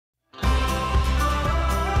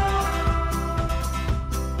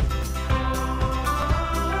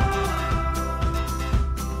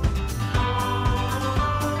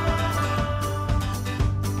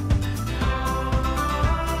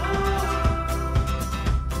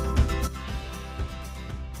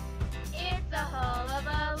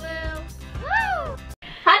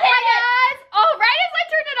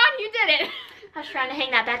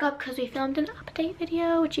because we filmed an update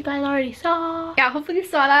video, which you guys already saw. Yeah, hopefully you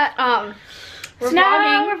saw that. We're vlogging.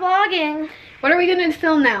 Now we're vlogging. What are we gonna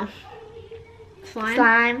film now? Slime?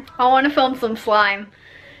 Slime. I want to film some slime.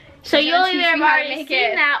 So you'll either have already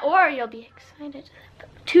seen that or you'll be excited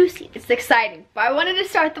to see it. It's exciting. But I wanted to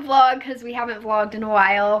start the vlog because we haven't vlogged in a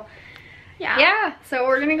while. Yeah, so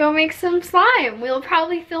we're gonna go make some slime. We'll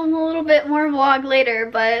probably film a little bit more vlog later,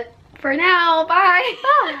 but for now, bye.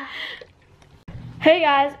 Bye. Hey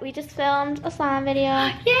guys, we just filmed a slime video.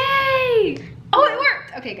 Yay! Oh, it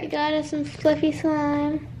worked! Okay, We good. got us some fluffy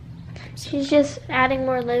slime. She's just adding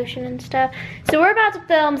more lotion and stuff. So we're about to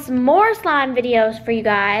film some more slime videos for you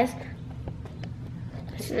guys.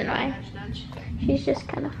 This is annoying. She's just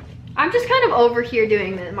kind of... I'm just kind of over here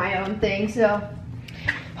doing my own thing, so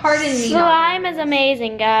pardon me. Slime is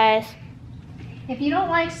amazing, guys. If you don't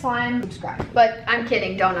like slime, subscribe. But I'm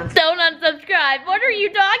kidding, don't unsubscribe. Don't unsubscribe. What are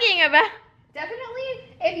you talking about?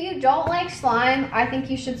 Definitely, if you don't like slime, I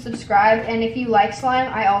think you should subscribe. And if you like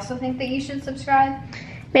slime, I also think that you should subscribe.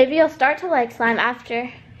 Maybe you'll start to like slime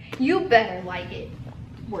after. You better like it.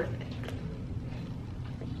 Worth it.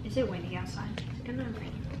 Is it windy outside? It's gonna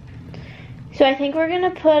rain. So I think we're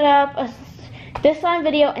gonna put up this slime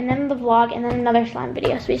video and then the vlog and then another slime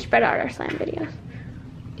video. So we spread out our slime videos.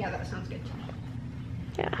 Yeah, that sounds good.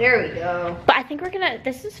 Yeah. There we go. But I think we're gonna,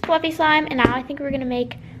 this is fluffy slime and now I think we're gonna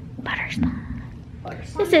make butter slime. Butter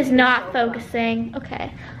slime. This is not focusing.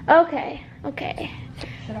 Okay. Okay. Okay.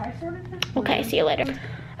 Should I sort of this? Okay, see you later.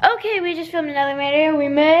 Okay, we just filmed another video. We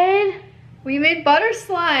made butter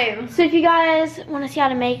slime. So if you guys want to see how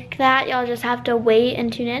to make that, y'all just have to wait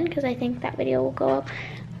and tune in because I think that video will go up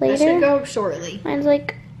later. It should go shortly. Mine's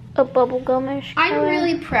like a bubblegum-ish I'm color.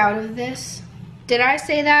 really proud of this. Did I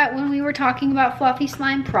say that when we were talking about fluffy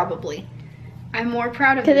slime? Probably. I'm more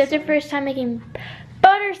proud of this. Because it's your first time making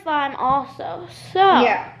butter slime also. So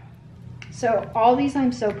yeah. So all these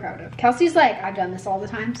I'm so proud of. Kelsey's like, I've done this all the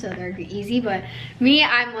time, so they're easy. But me,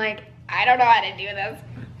 I'm like, I don't know how to do this.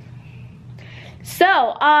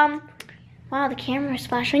 So, wow, the camera's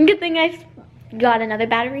flashing. Good thing I got another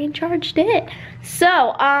battery and charged it.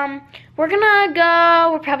 So, we're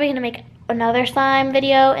probably gonna make another slime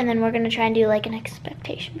video, and then we're gonna try and do like an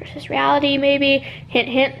expectation versus reality, maybe. Hint,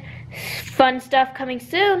 hint. Fun stuff coming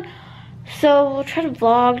soon. So we'll try to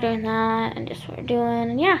vlog doing that and just what we're doing,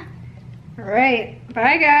 and yeah. All right,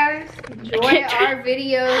 bye guys. Enjoy our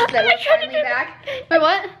videos that we're finally back. Wait,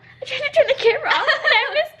 what? I tried to turn the camera off and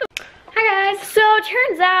I missed the... Hi guys. So it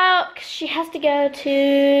turns out she has to go to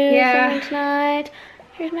something tonight.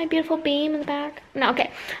 Here's my beautiful beam in the back. No,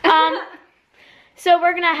 okay. So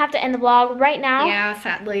we're gonna have to end the vlog right now. Yeah,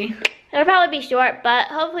 sadly. It'll probably be short, but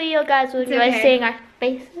hopefully you guys will enjoy seeing our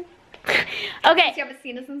faces. Okay. You haven't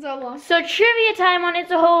seen us in so long. So trivia time on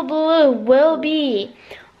It's a Hullabaloo will be...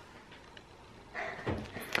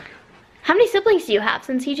 How many siblings do you have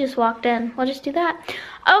since he just walked in? We'll just do that.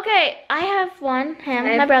 Okay, I have one,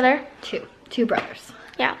 my brother. Two brothers.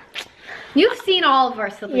 Yeah. You've seen all of our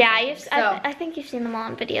siblings. Yeah, I think you've seen them all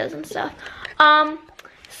in videos and stuff.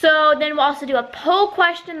 So then we'll also do a poll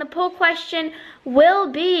question. The poll question will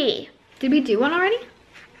be... Did we do one already?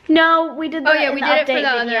 No, we did the we did it for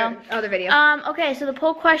the video. other video. Okay, so the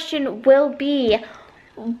poll question will be...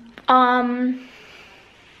 I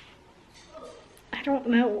don't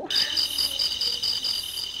know.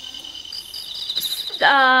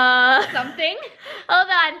 Something? Hold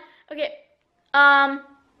on. Okay.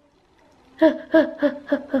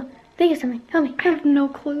 Think of something. Tell me. I have no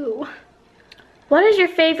clue. What is your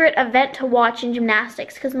favorite event to watch in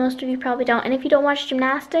gymnastics? Because most of you probably don't. And if you don't watch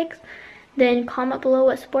gymnastics, then comment below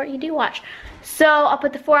what sport you do watch. So I'll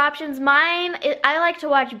put the 4 options. Mine, I like to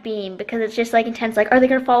watch Beam because it's just like intense. Like, are they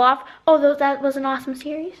gonna fall off? Oh, that was an awesome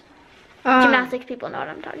series. Gymnastics people know what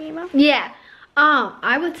I'm talking about. Yeah.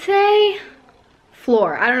 I would say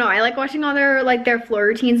floor. I don't know. I like watching all their floor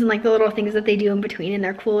routines and like the little things that they do in between and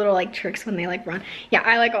their cool little like tricks when they like run. Yeah,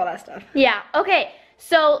 I like all that stuff. Yeah. Okay.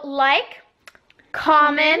 So like,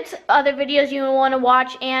 comment other videos you want to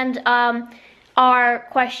watch, and our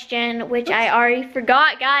question, which I already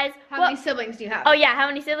forgot, guys. How many siblings do you have? Oh yeah, how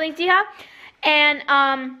many siblings do you have? And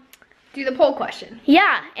do the poll question.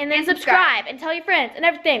 Yeah, and then subscribe and tell your friends and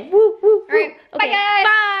everything. Woo, woo, woo. All right. Okay, bye guys.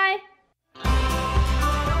 Bye.